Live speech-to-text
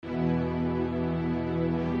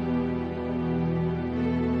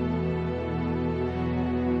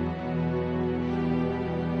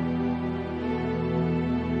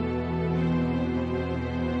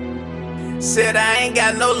Said I ain't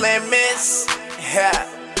got no limits, yeah.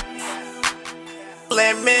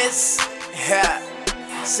 Limits, yeah.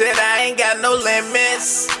 Said I ain't got no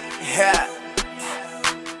limits, yeah.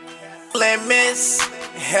 Limits,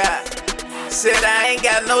 yeah. Said I ain't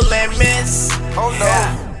got no limits, Oh no,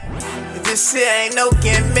 yeah. This shit ain't no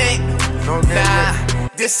gimmick, no gimmick. nah.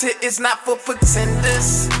 This shit is not for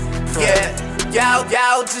pretenders, yeah.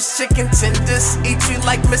 Y'all just chicken tenders, eat you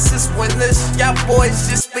like Mrs. Winters. Y'all boys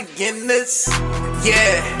just beginners,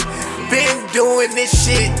 yeah. Been doing this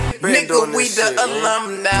shit, Been nigga, doing we this the shit, man.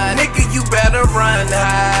 alumni. Nigga, you better run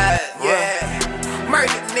high, yeah.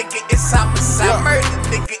 Murder, nigga, it's homicide. Yeah. Murder,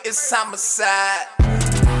 nigga, it's homicide.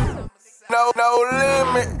 No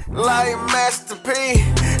limit, like Master P.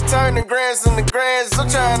 Turning grands into grands, I'm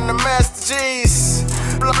trying to master G's.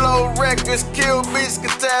 Blow records, kill beats,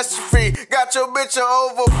 catastrophe. Got your bitch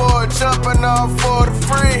on overboard, jumping off for the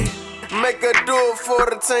free. Make her do it for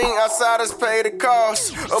the team, outsiders pay the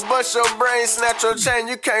cost. Or bust your brain, snatch your chain,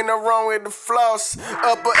 you can't no wrong with the floss.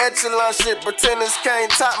 Upper echelon shit, pretenders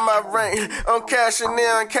can't top my rank. I'm cashing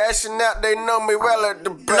in, cashing out, they know me well at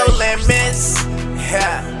the bank. No limits,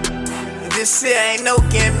 yeah. This shit ain't no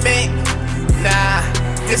gimmick, nah.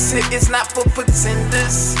 This shit is not for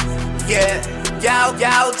pretenders, yeah.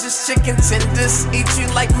 Y'all just chicken tenders, eat you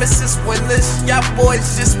like Mrs. Winters. Y'all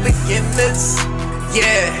boys just beginners,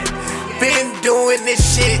 yeah. Been doing this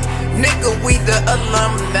shit, nigga, we the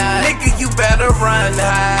alumni. Nigga, you better run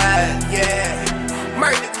high, yeah.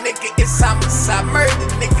 Murder, nigga, it's homicide. Murder,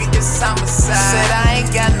 nigga, it's homicide. Said I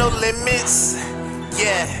ain't got no limits,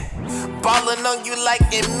 yeah. Ballin' on you like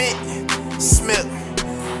Emmett Smith.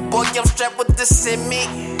 Boy, I'm strapped with the semi.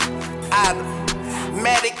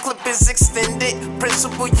 Automatic clip is extended.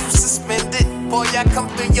 Principal, you suspended. Boy, I come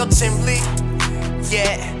through your chimney.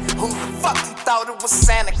 Yeah, who the fuck you thought it was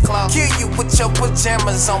Santa Claus? Kill you with your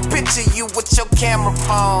pajamas on. Picture you with your camera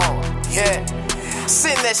phone. Yeah.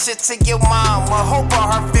 Send that shit to your mama. Hope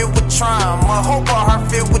all her filled with trauma. Hope all her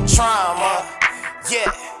filled with trauma.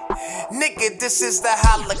 Yeah. Nigga, this is the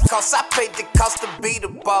Holocaust. I paid the cost to be the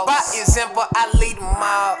boss. By example, I lead them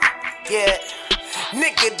out. Yeah.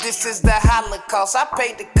 Nigga, this is the Holocaust. I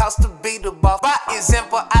paid the cost to be the boss. By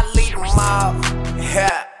example, I lead them out.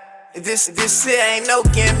 Yeah. This shit ain't no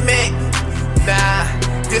gimmick. Nah.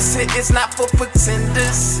 This shit is not for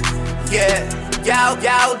pretenders. Yeah.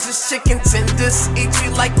 Y'all just chicken tenders. Eat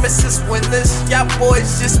you like Mrs. Winters. Y'all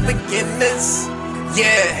boys just beginners.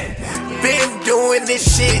 Yeah. Been doing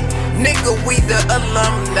this shit, nigga, we the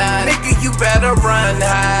alumni. Nigga, you better run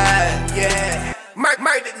high, yeah.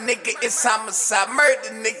 Murder, nigga, it's homicide. Murder,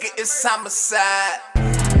 nigga, it's homicide.